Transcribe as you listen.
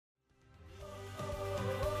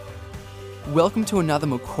Welcome to another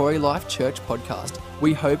Macquarie Life Church podcast.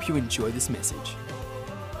 We hope you enjoy this message.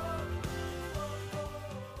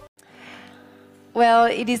 Well,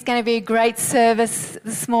 it is going to be a great service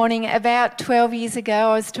this morning. About 12 years ago,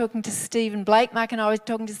 I was talking to Stephen Blake. Mark and I was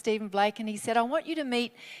talking to Stephen Blake, and he said, I want you to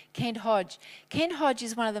meet Kent Hodge. Kent Hodge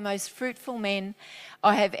is one of the most fruitful men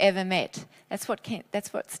I have ever met. That's what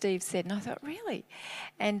Steve said. And I thought, really?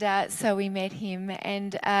 And so we met him.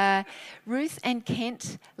 And Ruth and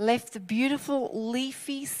Kent left the beautiful,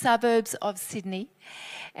 leafy suburbs of Sydney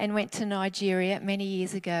and went to Nigeria many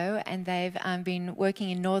years ago, and they've been working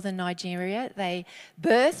in northern Nigeria. They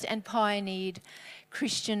birthed and pioneered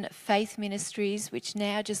Christian faith ministries, which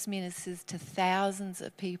now just ministers to thousands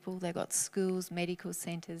of people. They've got schools, medical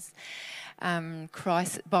centres,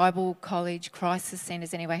 Bible college, crisis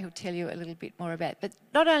centres. Anyway, he'll tell you a little bit more about it. But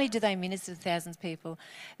not only do they minister to thousands of people,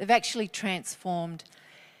 they've actually transformed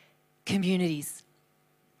communities.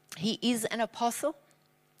 He is an apostle.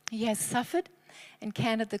 He has suffered and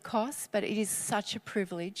counted the cost, but it is such a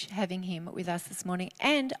privilege having him with us this morning.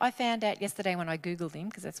 And I found out yesterday when I Googled him,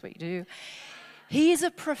 because that's what you do, he is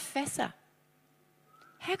a professor.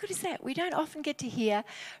 How good is that? We don't often get to hear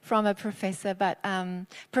from a professor, but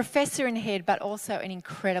professor in head, but also an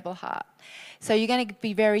incredible heart. So you're going to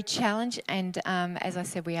be very challenged, and as I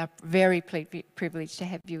said, we are very privileged to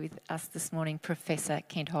have you with us this morning, Professor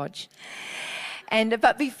Kent Hodge.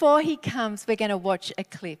 But before he comes, we're going to watch a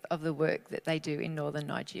clip of the work that they do in northern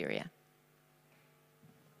Nigeria.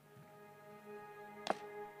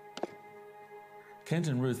 Kent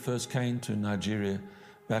and Ruth first came to Nigeria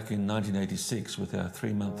back in 1986 with our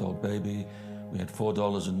 3-month-old baby. We had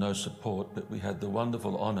 $4 and no support, but we had the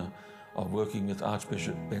wonderful honour of working with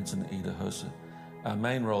Archbishop Benson Idahosa. Our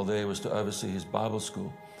main role there was to oversee his Bible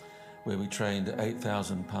school, where we trained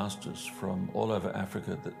 8,000 pastors from all over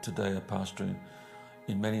Africa that today are pastoring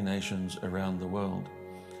in many nations around the world.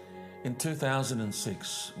 In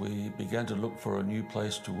 2006, we began to look for a new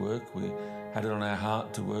place to work. We had it on our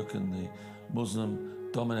heart to work in the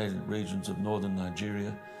Muslim-dominated regions of northern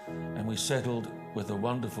Nigeria, and we settled with a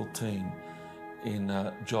wonderful team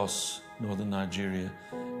in Jos, northern Nigeria,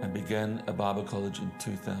 and began a Bible college in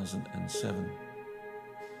 2007.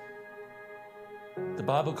 The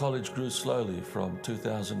Bible college grew slowly from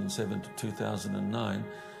 2007 to 2009,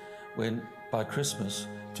 when by Christmas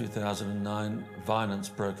 2009, violence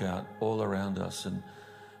broke out all around us, and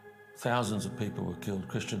thousands of people were killed,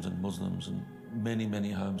 Christians and Muslims, and many,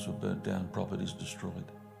 many homes were burnt down, properties destroyed.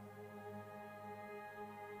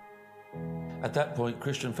 At that point,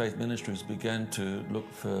 Christian Faith Ministries began to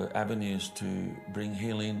look for avenues to bring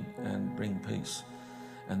healing and bring peace.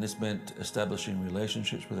 And this meant establishing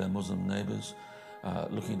relationships with our Muslim neighbours,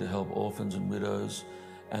 looking to help orphans and widows,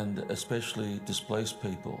 and especially displaced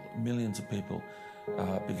people. Millions of people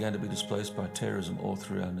began to be displaced by terrorism all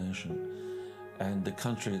through our nation. And the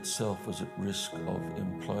country itself was at risk of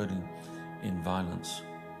imploding in violence.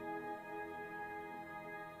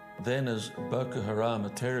 Then, as Boko Haram, a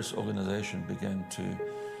terrorist organization, began to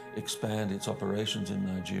expand its operations in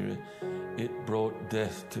Nigeria, it brought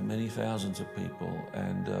death to many thousands of people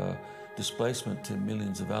and displacement to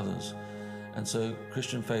millions of others. And so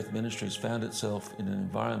Christian Faith Ministries found itself in an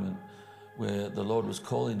environment where the Lord was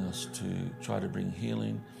calling us to try to bring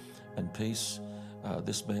healing and peace.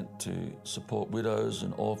 This meant to support widows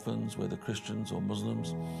and orphans, whether Christians or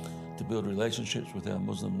Muslims, to build relationships with our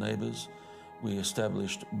Muslim neighbours. We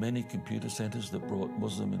established many computer centres that brought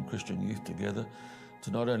Muslim and Christian youth together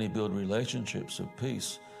to not only build relationships of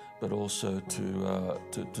peace, but also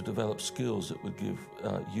to develop skills that would give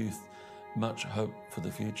youth much hope for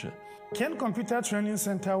the future. Kent Computer Training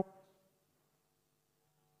Center.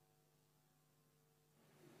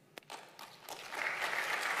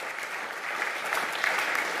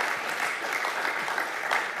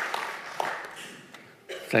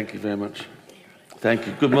 Thank you very much. Thank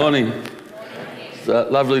you. Good morning. It's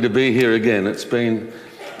lovely to be here again. It's been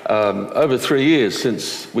over 3 years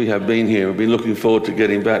since we have been here. We've been looking forward to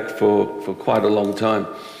getting back for quite a long time.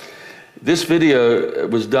 This video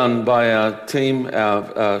was done by our team,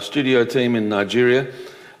 our studio team in Nigeria.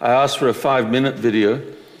 I asked for a 5-minute video.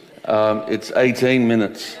 It's 18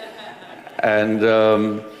 minutes. And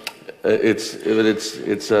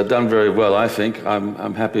it's done very well, I think.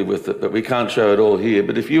 I'm happy with it, but we can't show it all here.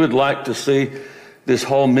 But if you would like to see this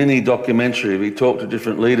whole mini documentary, we talked to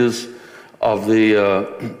different leaders of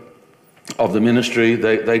the ministry.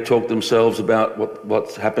 They talk themselves about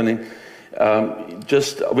what's happening.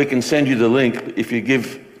 We can send you the link if you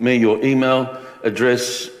give me your email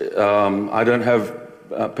address. I don't have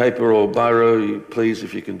paper or biro. Please,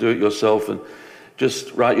 if you can do it yourself, and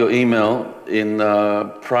just write your email in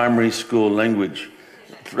primary school language,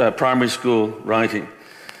 primary school writing.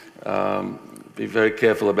 Be very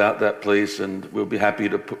careful about that, please, and we'll be happy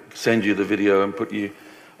to send you the video and put you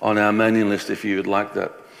on our mailing list if you would like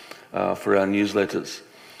that for our newsletters.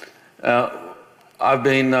 I've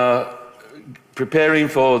been preparing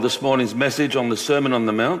for this morning's message on the Sermon on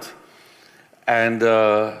the Mount, and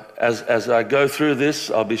as I go through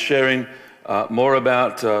this, I'll be sharing more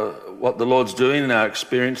about what the Lord's doing in our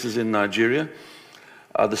experiences in Nigeria.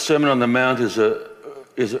 The Sermon on the Mount is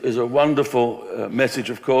a wonderful message,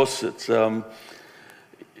 of course. It's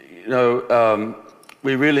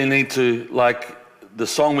we really need to, like the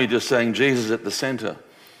song we just sang, Jesus at the center.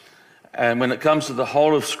 And when it comes to the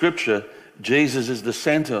whole of Scripture, Jesus is the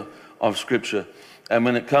center of Scripture. And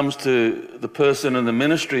when it comes to the person and the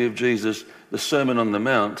ministry of Jesus, the Sermon on the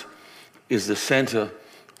Mount is the center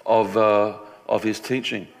of his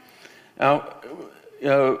teaching. Now,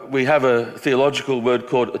 we have a theological word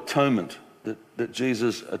called atonement, that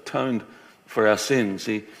Jesus atoned for our sins.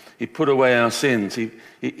 He put away our sins.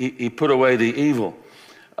 He put away the evil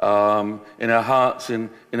in our hearts,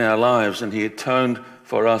 in our lives, and he atoned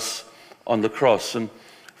for us on the cross. And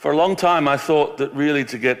for a long time, I thought that really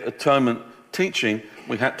to get atonement teaching,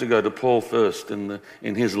 we had to go to Paul first in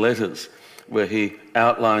his letters, where he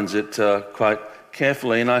outlines it quite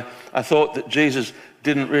carefully. And I thought that Jesus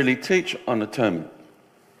didn't really teach on atonement.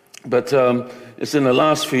 But it's in the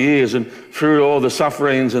last few years, and through all the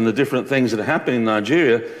sufferings and the different things that are happening in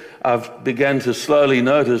Nigeria, I've begun to slowly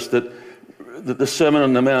notice that the Sermon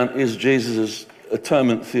on the Mount is Jesus'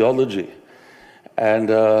 atonement theology, and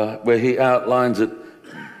where he outlines it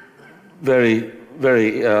very,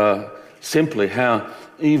 very simply how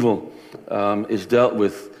evil is dealt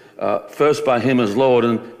with, first by him as Lord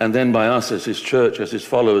and then by us as his church, as his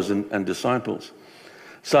followers and disciples.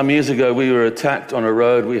 Some years ago, we were attacked on a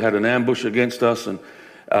road. We had an ambush against us, and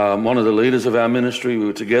one of the leaders of our ministry, we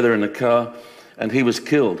were together in a car, and he was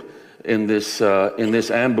killed in this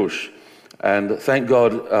ambush. And thank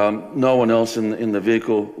God, no one else in the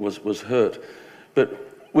vehicle was hurt. But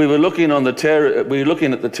we were looking at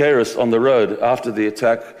the terrorists on the road after the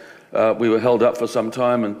attack. We were held up for some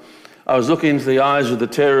time, and I was looking into the eyes of the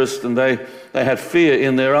terrorists, and they had fear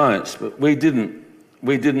in their eyes, but we didn't.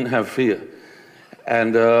 We didn't have fear.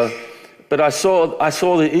 And but I saw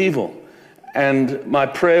the evil, and my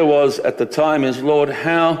prayer was at the time is, Lord,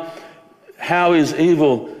 how is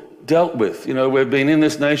evil dealt with? We've been in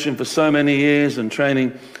this nation for so many years and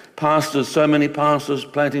training pastors, so many pastors,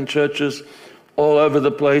 planting churches all over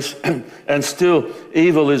the place, and still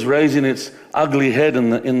evil is raising its ugly head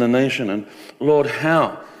in the nation. And Lord,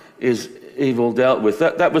 how is evil dealt with?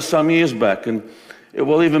 That was some years back, and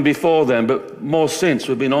even before then, but more since,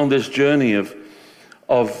 we've been on this journey of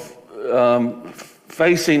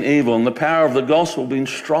facing evil, and the power of the gospel being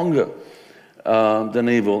stronger than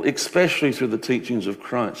evil, especially through the teachings of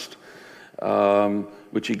Christ,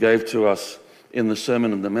 which he gave to us in the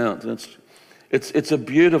Sermon on the Mount. And it's a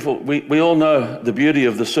beautiful. We all know the beauty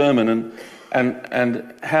of the sermon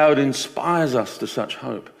and how it inspires us to such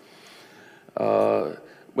hope.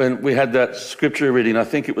 When we had that scripture reading, I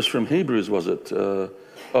think it was from Hebrews, was it, or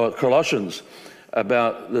Colossians,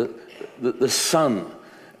 about the Son.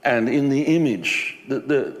 And in the image,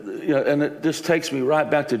 and it just takes me right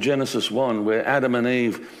back to Genesis 1, where Adam and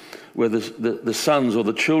Eve were the sons or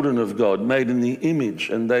the children of God, made in the image,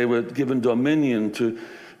 and they were given dominion to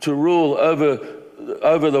rule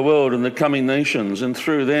over the world and the coming nations, and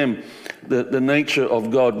through them, the nature of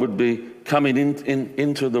God would be coming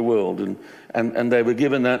into the world, and they were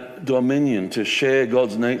given that dominion to share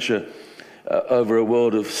God's nature over a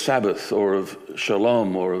world of Sabbath or of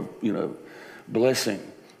shalom or of blessing.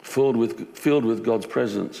 Filled with God's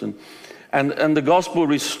presence, and the gospel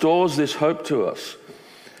restores this hope to us.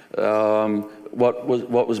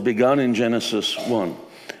 What was begun in Genesis 1,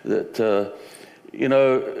 that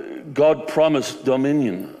God promised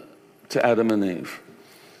dominion to Adam and Eve,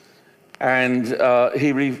 and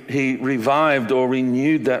he revived or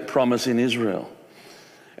renewed that promise in Israel,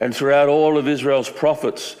 and throughout all of Israel's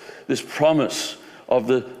prophets, this promise of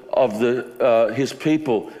his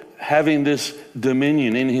people having this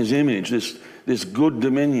dominion in his image, this good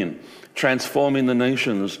dominion, transforming the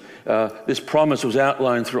nations. This promise was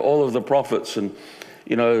outlined through all of the prophets. And,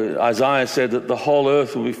 Isaiah said that the whole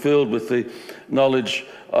earth will be filled with the knowledge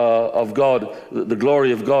of God, the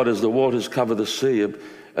glory of God as the waters cover the sea.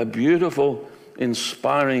 A beautiful,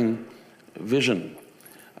 inspiring vision.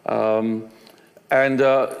 Rome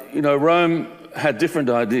had different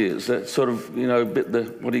ideas. That sort of,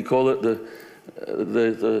 what do you call it?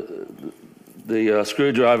 The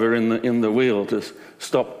screwdriver in the wheel to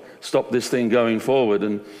stop this thing going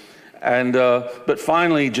forward. But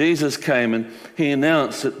finally, Jesus came and he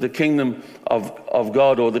announced that the kingdom of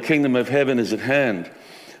God, or the kingdom of heaven, is at hand.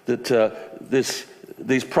 That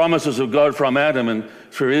these promises of God from Adam and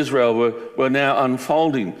through Israel were now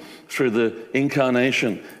unfolding through the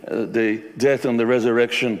incarnation, the death and the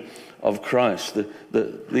resurrection of Christ.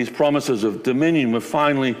 These promises of dominion were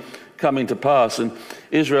finally coming to pass, and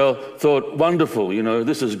Israel thought, wonderful,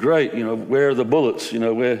 this is great, where are the bullets,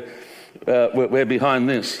 we're behind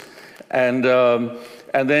this. And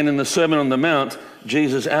then in the Sermon on the Mount,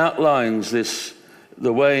 Jesus outlines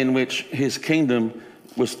the way in which his kingdom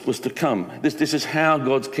was to come. This is how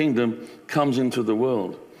God's kingdom comes into the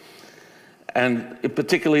world. And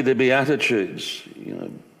particularly the Beatitudes,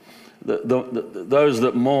 those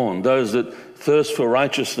that mourn, those that thirst for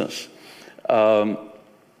righteousness,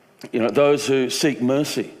 those who seek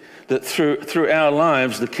mercy, that through our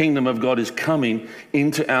lives, the kingdom of God is coming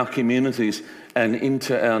into our communities and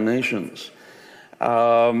into our nations. We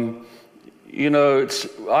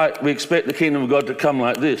expect the kingdom of God to come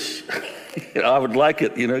like this. I would like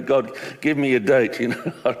it, God, give me a date,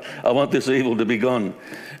 I want this evil to be gone.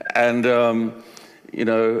 And, but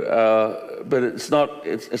it's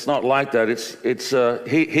not like that.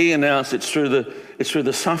 He announced it's through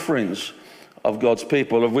the sufferings of God's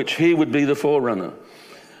people, of which he would be the forerunner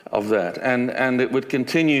of that. And it would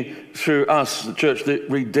continue through us, the church, the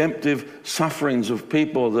redemptive sufferings of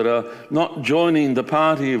people that are not joining the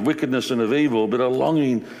party of wickedness and of evil, but are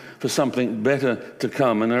longing for something better to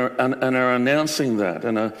come, and are announcing that,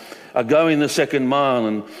 and are going the second mile,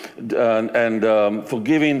 and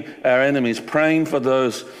forgiving our enemies, praying for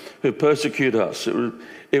those who persecute us.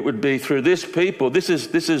 It would be through this people. This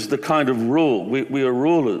is the kind of rule. We are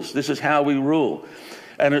rulers. This is how we rule.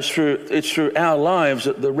 And it's through our lives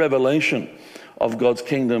that the revelation of God's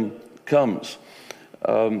kingdom comes.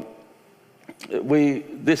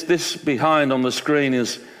 This behind on the screen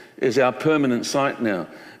is our permanent site now.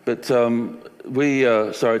 But sorry,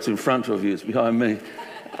 it's in front of you. It's behind me.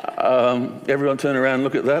 Everyone turn around and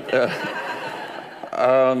look at that.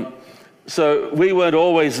 So we weren't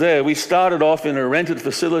always there. We started off in a rented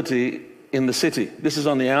facility in the city. This is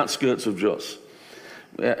on the outskirts of Jos.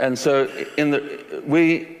 And so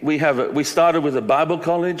we started with a Bible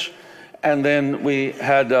college, and then we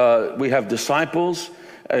have disciples.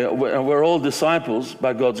 We're all disciples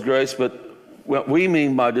by God's grace, but what we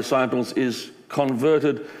mean by disciples is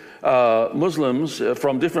converted Muslims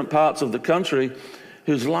from different parts of the country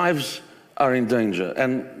whose lives are in danger,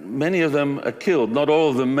 and many of them are killed. Not all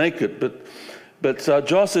of them make it, but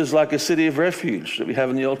Jos is like a city of refuge that we have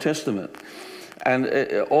in the Old Testament. And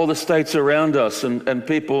all the states around us, and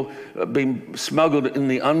people being smuggled in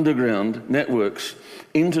the underground networks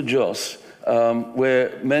into Jos,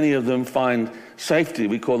 where many of them find safety.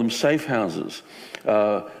 We call them safe houses.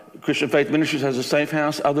 Christian Faith Ministries has a safe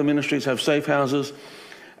house. Other ministries have safe houses.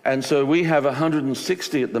 And so we have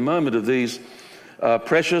 160 at the moment of these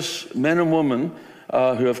precious men and women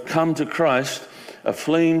who have come to Christ, are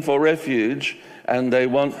fleeing for refuge, and they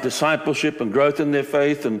want discipleship and growth in their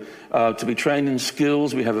faith, and to be trained in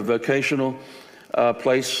skills. We have a vocational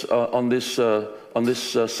place on this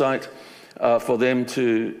site for them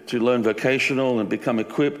to learn vocational and become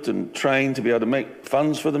equipped and trained to be able to make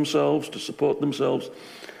funds for themselves, to support themselves.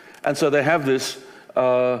 And so they have this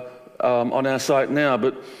on our site now.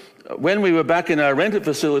 But when we were back in our rented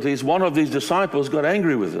facilities, one of these disciples got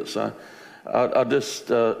angry with us. I'll just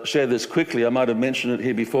share this quickly. I might have mentioned it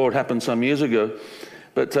here before. It happened some years ago.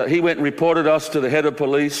 But he went and reported us to the head of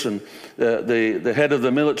police and the head of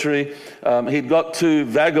the military. He'd got two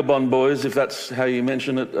vagabond boys, if that's how you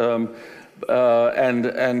mention it,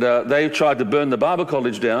 and they tried to burn the Bible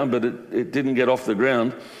college down, but it didn't get off the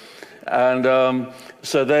ground. And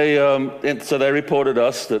so they reported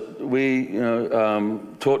us that we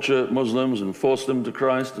torture Muslims and force them to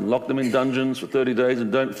Christ and lock them in dungeons for 30 days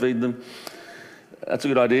and don't feed them. That's a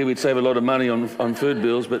good idea. We'd save a lot of money on food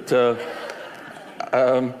bills. But so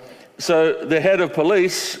the head of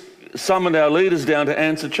police summoned our leaders down to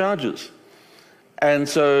answer charges. And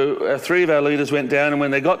so 3 of our leaders went down, and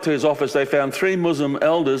when they got to his office, they found 3 Muslim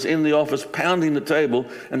elders in the office pounding the table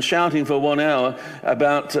and shouting for 1 hour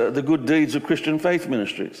about the good deeds of Christian Faith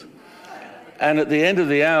Ministries. And at the end of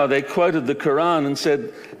the hour, they quoted the Quran and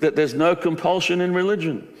said that there's no compulsion in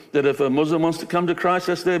religion, that if a Muslim wants to come to Christ,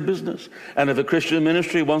 that's their business. And if a Christian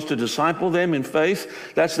ministry wants to disciple them in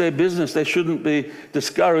faith, that's their business. They shouldn't be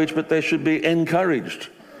discouraged, but they should be encouraged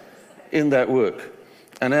in that work.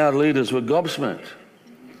 And our leaders were gobsmacked.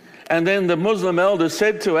 And then the Muslim elders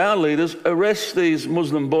said to our leaders, arrest these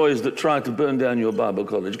Muslim boys that tried to burn down your Bible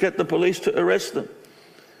college. Get the police to arrest them.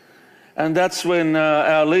 And that's when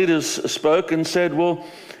our leaders spoke and said, well,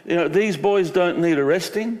 these boys don't need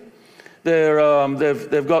arresting.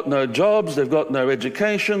 They've got no jobs, they've got no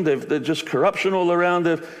education, they're just corruption all around.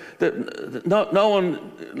 No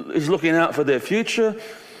one is looking out for their future.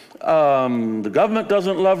 The government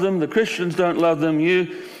doesn't love them, the Christians don't love them,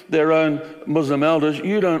 their own Muslim elders,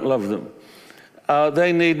 you don't love them.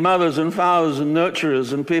 They need mothers and fathers and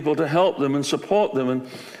nurturers and people to help them and support them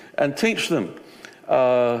and teach them.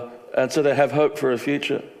 And so they have hope for a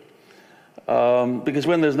future. Because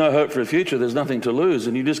when there's no hope for a future, there's nothing to lose,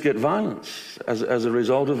 and you just get violence as a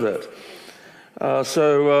result of that.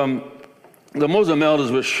 So the Muslim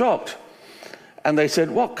elders were shocked, and they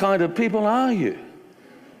said, what kind of people are you?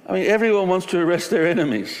 I mean, everyone wants to arrest their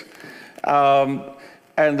enemies.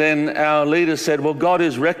 And then our leaders said, well, God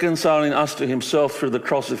is reconciling us to himself through the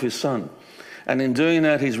cross of his Son. And in doing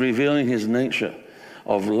that, he's revealing his nature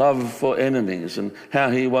of love for enemies and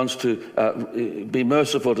how he wants to be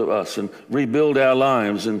merciful to us and rebuild our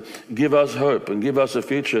lives and give us hope and give us a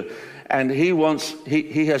future. And he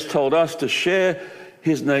has told us to share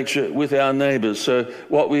his nature with our neighbors. So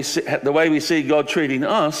the way we see God treating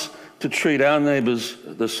us, to treat our neighbors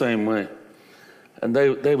the same way. And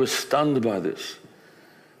they were stunned by this.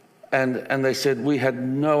 And they said, we had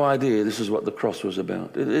no idea this is what the cross was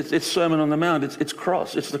about. It's Sermon on the Mount. It's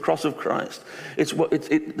cross. It's the cross of Christ.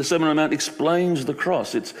 The Sermon on the Mount explains the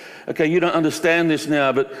cross. It's, okay, you don't understand this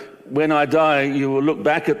now, but when I die, you will look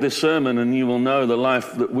back at this sermon and you will know the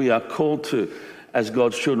life that we are called to as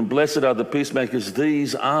God's children. Blessed are the peacemakers.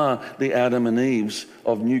 These are the Adam and Eves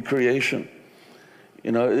of new creation.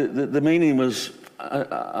 The meaning was,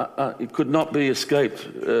 it could not be escaped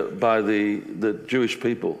by the Jewish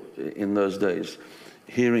people in those days,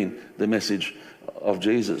 hearing the message of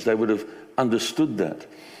Jesus. They would have understood that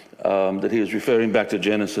he was referring back to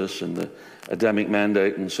Genesis and the Adamic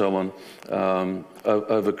mandate and so on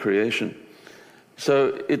over creation.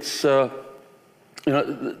 So it's, the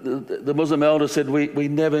Muslim elder said, we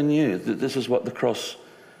never knew that this is what the cross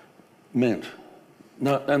meant.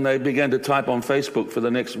 No, and they began to type on Facebook for the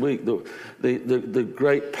next week the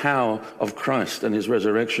great power of Christ and his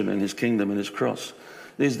resurrection and his kingdom and his cross.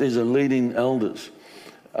 These are leading elders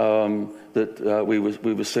that we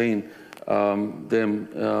were seeing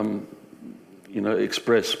them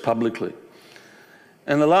express publicly.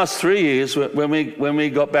 And the last 3 years, when we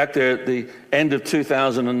got back there at the end of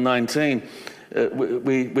 2019,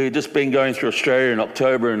 we'd just been going through Australia in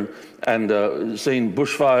October and seen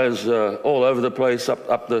bushfires all over the place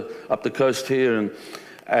up the coast here,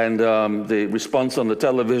 and the response on the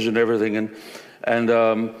television, everything, and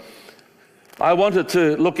I wanted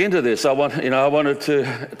to look into this. I wanted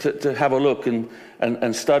to have a look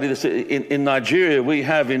and study this. In Nigeria, we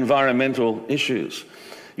have environmental issues.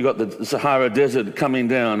 You've got the Sahara Desert coming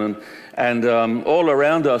down, and all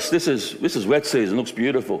around us, this is wet season. Looks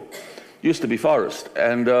beautiful. Used to be forest,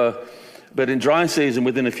 but in dry season,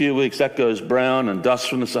 within a few weeks, that goes brown, and dust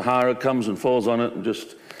from the Sahara comes and falls on it, and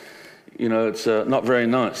just, it's not very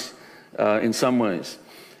nice in some ways.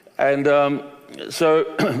 And so,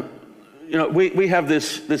 we have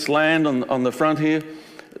this land on the front here,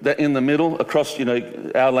 that in the middle, across,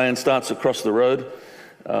 our land starts across the road.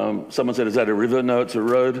 Someone said, is that a river? No, it's a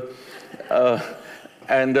road.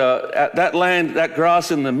 And that land, that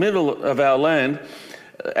grass in the middle of our land,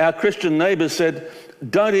 our Christian neighbors said,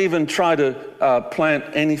 don't even try to plant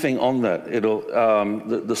anything on that.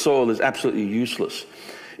 The soil is absolutely useless.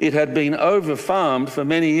 It had been over-farmed for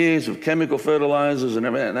many years with chemical fertilizers and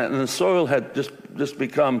everything, and the soil had just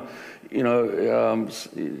become,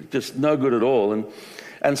 just no good at all.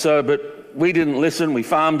 And so, but we didn't listen. We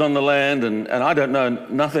farmed on the land, and I don't know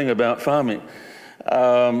nothing about farming.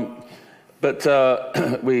 But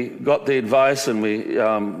we got the advice, and we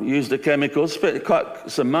used the chemicals, spent quite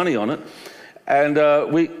some money on it, and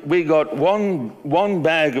we got one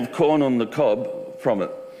bag of corn on the cob from it,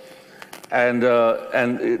 and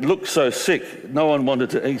it looked so sick, no one wanted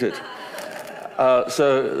to eat it.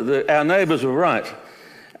 So our neighbours were right,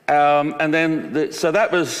 and then so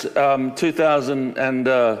that was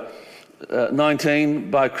 2019.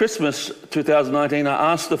 By Christmas 2019,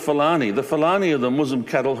 I asked the Fulani are the Muslim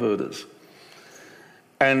cattle herders.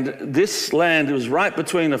 And this land was right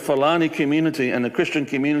between a Fulani community and a Christian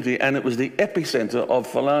community, and it was the epicenter of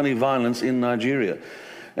Fulani violence in Nigeria.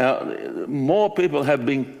 Now, more people have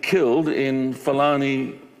been killed in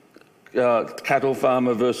Fulani cattle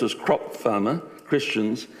farmer versus crop farmer,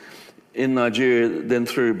 Christians, in Nigeria than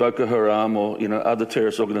through Boko Haram or other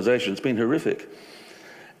terrorist organizations. It's been horrific.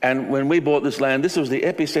 And when we bought this land, this was the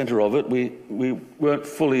epicenter of it. We weren't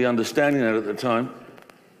fully understanding that at the time.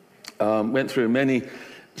 Went through many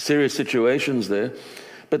serious situations there.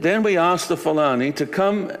 But then we asked the Fulani to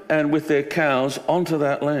come and with their cows onto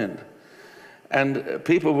that land. And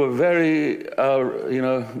people were very,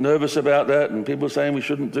 nervous about that, and people saying we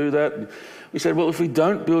shouldn't do that. And we said, well, if we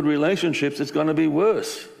don't build relationships, it's going to be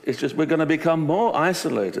worse. It's just we're going to become more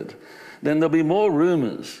isolated. Then there'll be more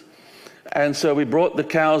rumors. And so we brought the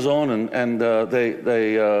cows on, and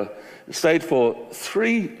they stayed for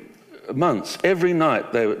 3 months. Every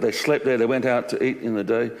night they slept there. They went out to eat in the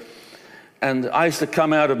day. And I used to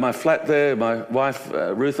come out of my flat there. My wife,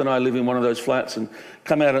 Ruth, and I live in one of those flats, and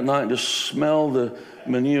come out at night and just smell the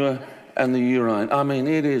manure and the urine. I mean,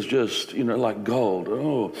 it is just, like gold.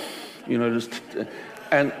 Oh,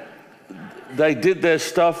 and they did their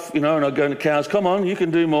stuff, and I'd go to cows, come on, you can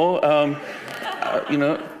do more,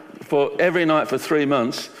 for every night for 3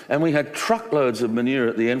 months. And we had truckloads of manure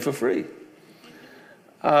at the end for free.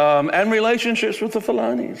 And relationships with the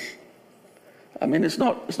Fulanis. I mean, it's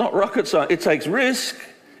not rocket science. It takes risk,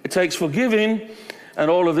 it takes forgiving, and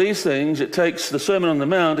all of these things. It takes the Sermon on the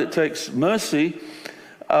Mount, it takes mercy,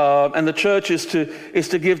 and the church is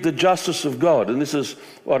to give the justice of God. And this is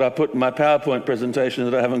what I put in my PowerPoint presentation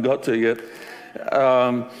that I haven't got to yet.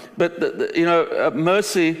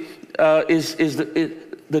 Mercy is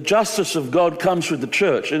the justice of God comes through the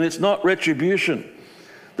church, and it's not retribution.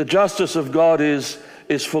 The justice of God is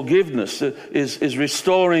forgiveness, is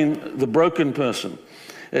restoring the broken person,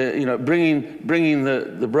 bringing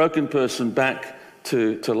the broken person back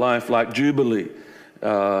to life like Jubilee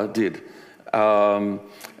did.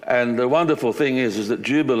 And the wonderful thing is that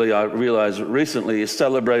Jubilee, I realized recently, is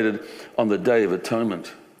celebrated on the Day of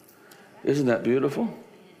Atonement. Isn't that beautiful?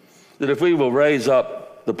 That if we will raise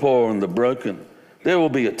up the poor and the broken, there will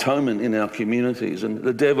be atonement in our communities, and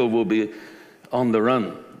the devil will be on the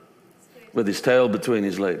run with his tail between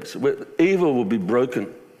his legs. Evil will be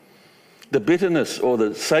broken. The bitterness or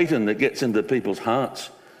the Satan that gets into people's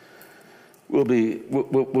hearts will be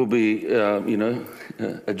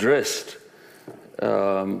addressed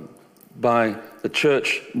by the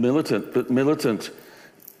church militant, but militant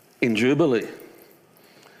in Jubilee,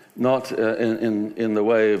 not in the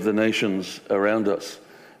way of the nations around us.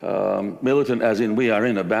 Militant as in we are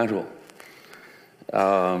in a battle,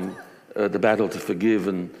 the battle to forgive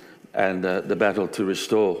and the battle to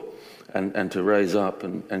restore and to raise up,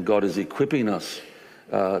 and God is equipping us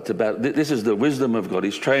to battle. This is the wisdom of God.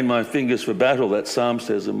 He's trained my fingers for battle, that Psalm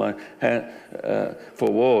says, and my hand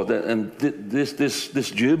for war. And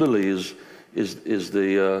this Jubilee is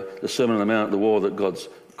the Sermon on the Mount, the war that God's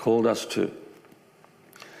called us to.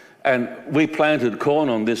 And we planted corn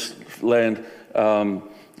on this land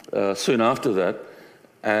soon after that,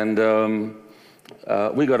 and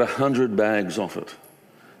we got 100 bags off it,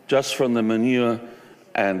 just from the manure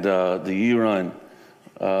and the urine,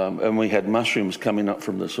 and we had mushrooms coming up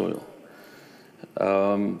from the soil.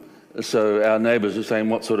 So our neighbours are saying,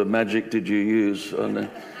 what sort of magic did you use?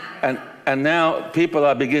 And now people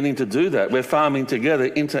are beginning to do that. We're farming together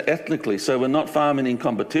inter-ethnically, so we're not farming in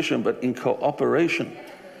competition, but in cooperation.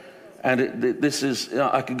 And this is,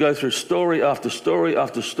 I could go through story after story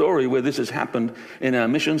after story where this has happened in our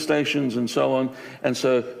mission stations and so on. And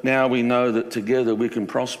so now we know that together we can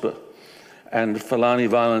prosper. And Fulani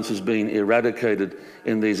violence has been eradicated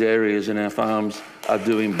in these areas, and our farms are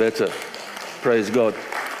doing better. Praise God.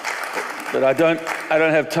 But I don't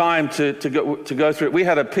have time to go through it. We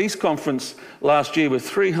had a peace conference last year with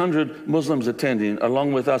 300 Muslims attending,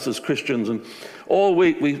 along with us as Christians. And all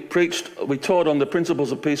week we taught on the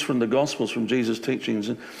principles of peace from the Gospels, from Jesus' teachings.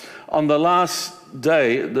 And on the last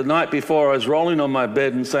day, the night before, I was rolling on my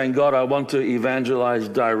bed and saying, God, I want to evangelize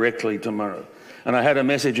directly tomorrow. And I had a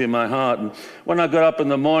message in my heart. And when I got up in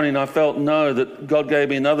the morning, I felt that God gave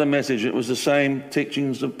me another message. It was the same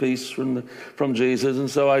teachings of peace from Jesus. And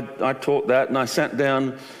so I taught that, and I sat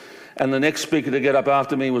down. And the next speaker to get up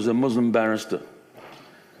after me was a Muslim barrister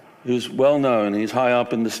who's well known. He's high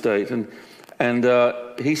up in the state. And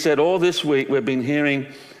he said, all this week we've been hearing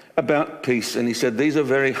about peace. And he said, these are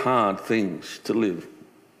very hard things to live.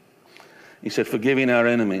 He said, forgiving our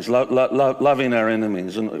enemies, loving our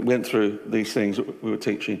enemies, and went through these things that we were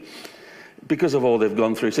teaching because of all they've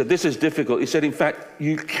gone through. He said, this is difficult. He said, in fact,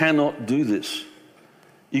 you cannot do this.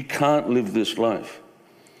 You can't live this life.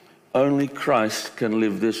 Only Christ can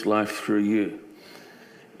live this life through you.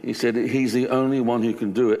 He said, he's the only one who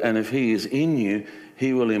can do it. And if he is in you,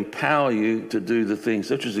 he will empower you to do the things,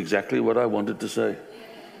 which is exactly what I wanted to say.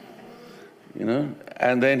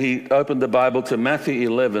 And then he opened the Bible to Matthew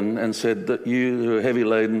 11 and said that you who are heavy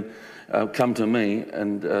laden come to me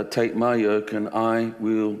and take my yoke and I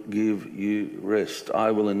will give you rest.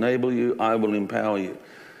 I will enable you. I will empower you.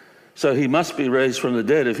 So he must be raised from the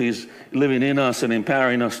dead if he's living in us and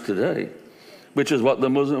empowering us today, which is what the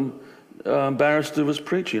Muslim barrister was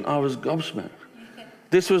preaching. I was gobsmacked.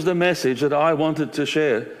 This was the message that I wanted to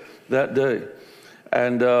share that day.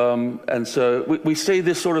 And so we see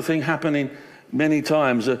this sort of thing happening many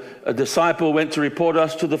times. A disciple went to report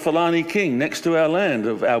us to the Fulani king next to our land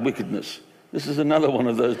of our wickedness. This is another one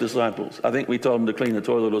of those disciples. I think we told him to clean the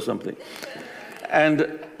toilet or something.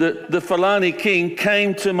 And the Fulani king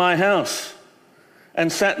came to my house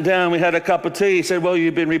and sat down. We had a cup of tea. He said, well,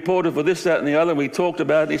 you've been reported for this, that, and the other. We talked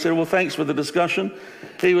about it. He said, well, thanks for the discussion.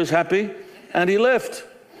 He was happy, and he left.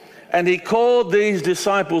 And he called these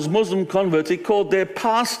disciples, Muslim converts, he called their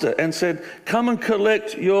pastor and said, come and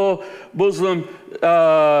collect your Muslim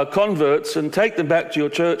converts and take them back to your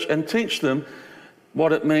church and teach them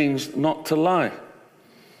what it means not to lie.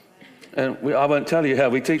 And I won't tell you how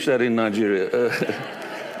we teach that in Nigeria.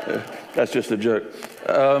 That's just a joke.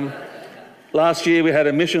 Last year we had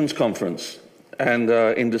a missions conference, and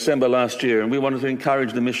in December last year, and we wanted to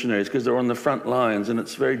encourage the missionaries because they're on the front lines and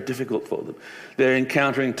it's very difficult for them. They're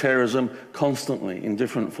encountering terrorism constantly in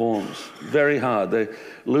different forms. Very hard. They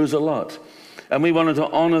lose a lot. And we wanted to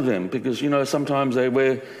honor them because, you know, sometimes they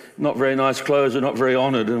wear not very nice clothes, they're not very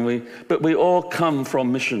honored, but we all come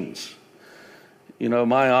from missions. You know,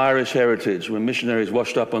 my Irish heritage, when missionaries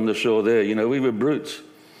washed up on the shore there, you know, we were brutes.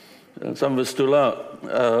 Some of us stood out.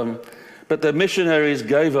 But the missionaries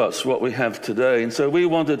gave us what we have today. And so we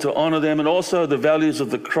wanted to honor them, and also the values of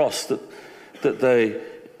the cross that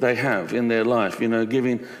they have in their life. You know,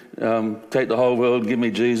 giving, take the whole world, give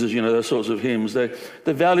me Jesus, you know, those sorts of hymns. The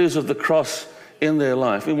values of the cross in their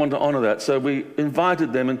life. We wanted to honor that. So we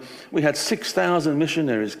invited them, and we had 6,000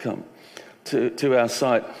 missionaries come to our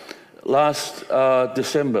site last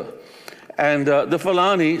December. And the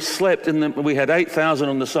Fulani slept we had 8,000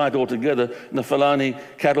 on the site altogether, and the Fulani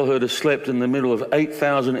cattle herders slept in the middle of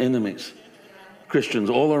 8,000 enemies, Christians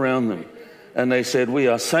all around them. And they said, we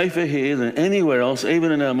are safer here than anywhere else,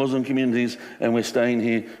 even in our Muslim communities, and we're staying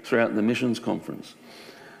here throughout the missions conference.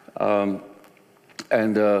 It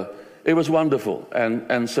was wonderful.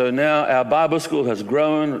 And so now our Bible school has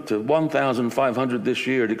grown to 1,500 this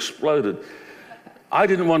year. It exploded. I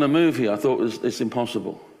didn't want to move here. I thought it's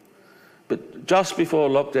impossible. But just before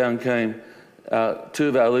lockdown came, two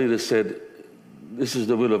of our leaders said, this is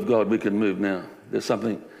the will of God, we can move now. There's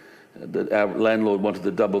something that our landlord wanted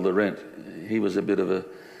to double the rent. He was a bit of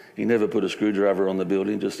he never put a screwdriver on the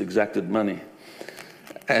building, just exacted money.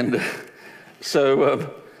 And so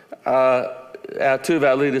two of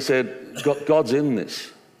our leaders said, God's in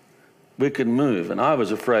this. We can move. And I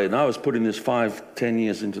was afraid, and I was putting this 5-10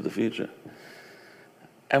 years into the future.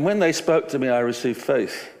 And when they spoke to me, I received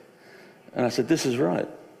faith. And I said, this is right.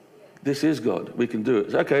 This is God. We can do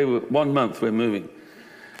it. Okay, 1 month, we're moving.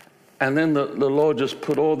 And then the Lord just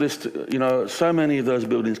put all this, you know, so many of those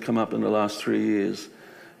buildings come up in the last 3 years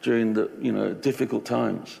during the, you know, difficult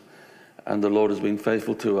times. And the Lord has been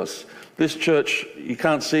faithful to us. This church, you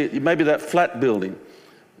can't see it. Maybe that flat building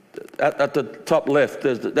at the top left,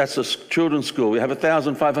 that's a children's school. We have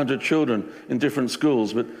 1,500 children in different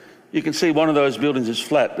schools, but you can see one of those buildings is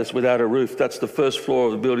flat, that's without a roof. That's the first floor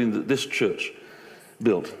of the building that this church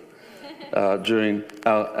built during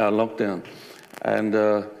our lockdown. And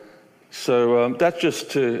so that's just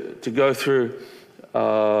to go through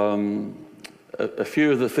a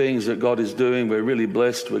few of the things that God is doing. We're really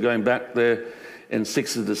blessed. We're going back there in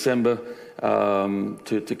 6th of December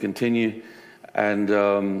to continue.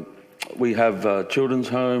 And we have children's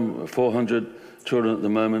home, 400 children at the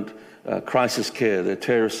moment. Crisis care, they're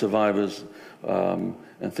terrorist survivors and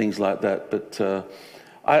things like that. But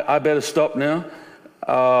I better stop now.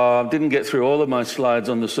 Didn't get through all of my slides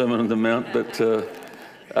on the Sermon on the Mount, but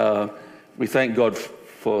we thank God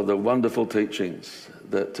for the wonderful teachings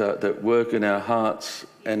that work in our hearts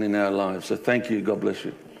and in our lives. So thank you. God bless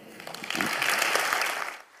you.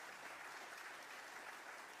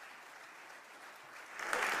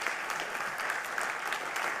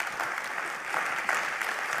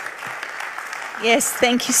 Yes,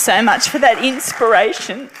 thank you so much for that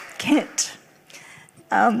inspiration, Kent.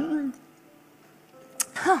 The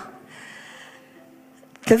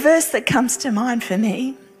verse that comes to mind for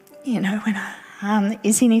me, you know,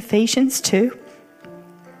 is in Ephesians 2,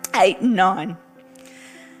 8 and 9.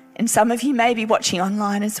 And some of you may be watching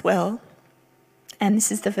online as well. And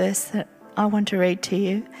this is the verse that I want to read to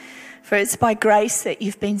you. For it's by grace that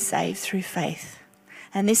you've been saved through faith.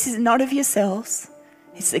 And this is not of yourselves.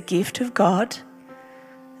 It's the gift of God.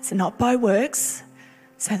 It's not by works,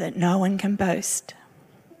 so that no one can boast.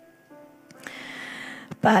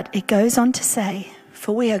 But it goes on to say,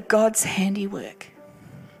 for we are God's handiwork,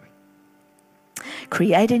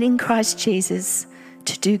 created in Christ Jesus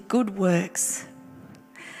to do good works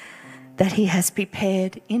that he has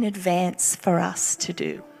prepared in advance for us to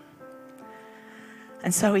do.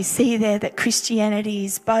 And so we see there that Christianity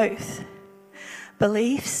is both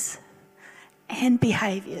beliefs and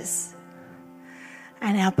behaviours.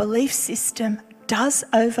 And our belief system does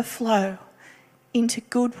overflow into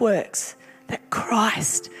good works that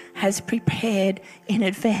Christ has prepared in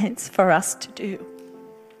advance for us to do.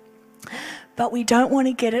 But we don't want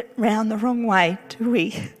to get it round the wrong way, do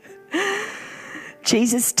we?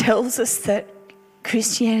 Jesus tells us that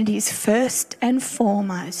Christianity is first and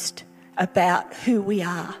foremost about who we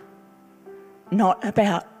are, not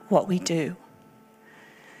about what we do.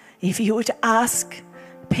 If you were to ask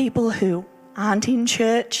people who aren't in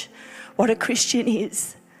church what a Christian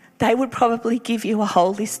is, they would probably give you a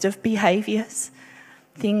whole list of behaviours,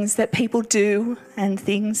 things that people do and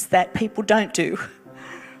things that people don't do.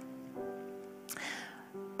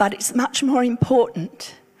 But it's much more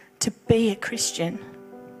important to be a Christian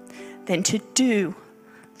than to do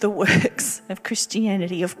the works of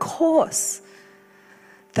Christianity. Of course,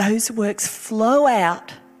 those works flow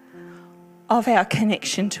out of our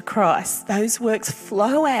connection to Christ. Those works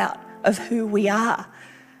flow out of who we are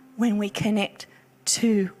when we connect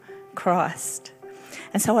to Christ.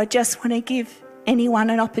 And so I just want to give anyone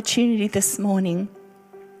an opportunity this morning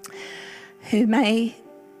who may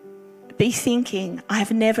be thinking,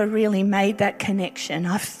 I've never really made that connection.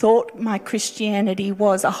 I've thought my Christianity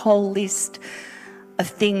was a whole list of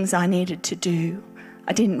things I needed to do.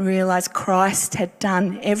 I didn't realise Christ had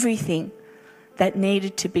done everything that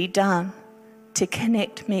needed to be done to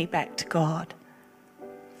connect me back to God.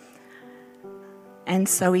 And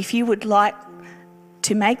so if you would like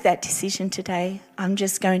to make that decision today, I'm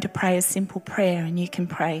just going to pray a simple prayer and you can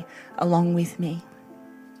pray along with me.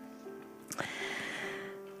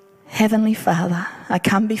 Heavenly Father, I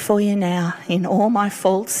come before you now in all my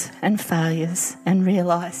faults and failures and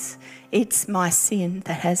realise it's my sin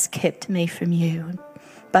that has kept me from you.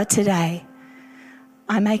 But today,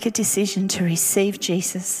 I make a decision to receive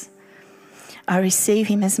Jesus. I receive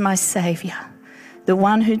him as my saviour, the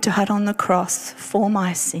one who died on the cross for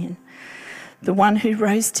my sin, the one who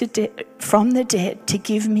rose from the dead to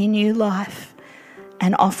give me new life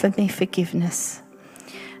and offer me forgiveness.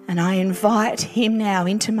 And I invite him now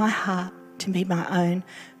into my heart to be my own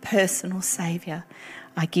personal saviour.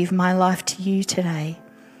 I give my life to you today.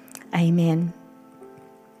 Amen.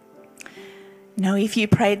 Now, if you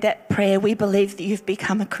prayed that prayer, we believe that you've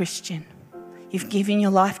become a Christian. You've given your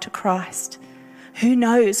life to Christ. Who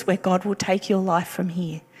knows where God will take your life from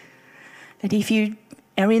here? But if you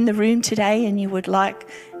are in the room today and you would like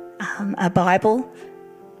a Bible,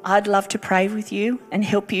 I'd love to pray with you and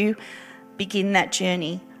help you begin that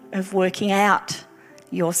journey of working out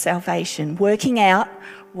your salvation, working out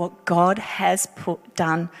what God has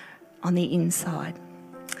done on the inside.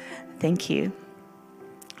 Thank you.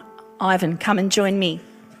 Ivan, come and join me.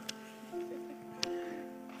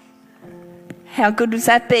 How good has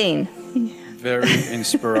that been? Very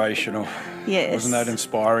inspirational. Yes. Wasn't that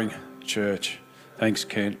inspiring, church? Thanks,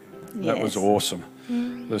 Kent. That was awesome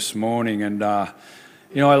this morning. And, I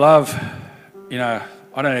love,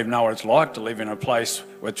 I don't even know what it's like to live in a place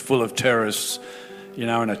where it's full of terrorists,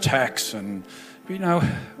 and attacks. And you know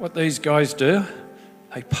what these guys do?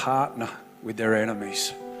 They partner with their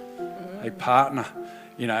enemies. They partner,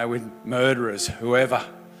 with murderers, whoever.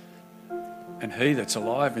 And he that's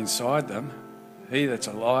alive inside them, he that's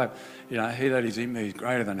alive, he that is in me is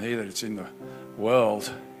greater than he that is in the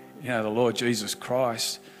world, the Lord Jesus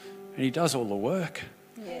Christ. And he does all the work.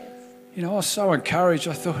 Yes. I was so encouraged.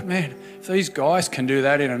 I thought, man, if these guys can do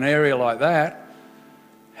that in an area like that,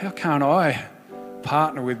 how can't I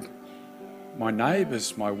partner with my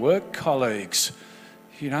neighbours, my work colleagues,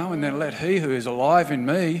 and then let he who is alive in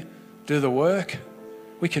me do the work?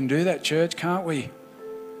 We can do that, church, can't we?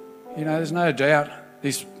 There's no doubt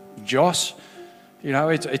this Joss,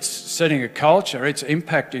 it's setting a culture. It's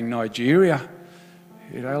impacting Nigeria.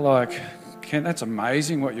 Kent, that's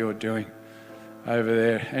amazing what you're doing over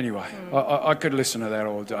there. Anyway, I could listen to that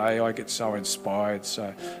all day. I get so inspired.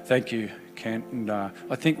 So thank you, Kent. And I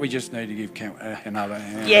think we just need to give Kent another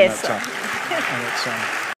hand. Yes.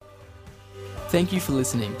 Thank you for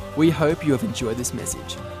listening. We hope you have enjoyed this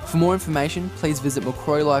message. For more information, please visit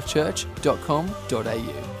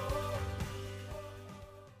macquarielifechurch.com.au.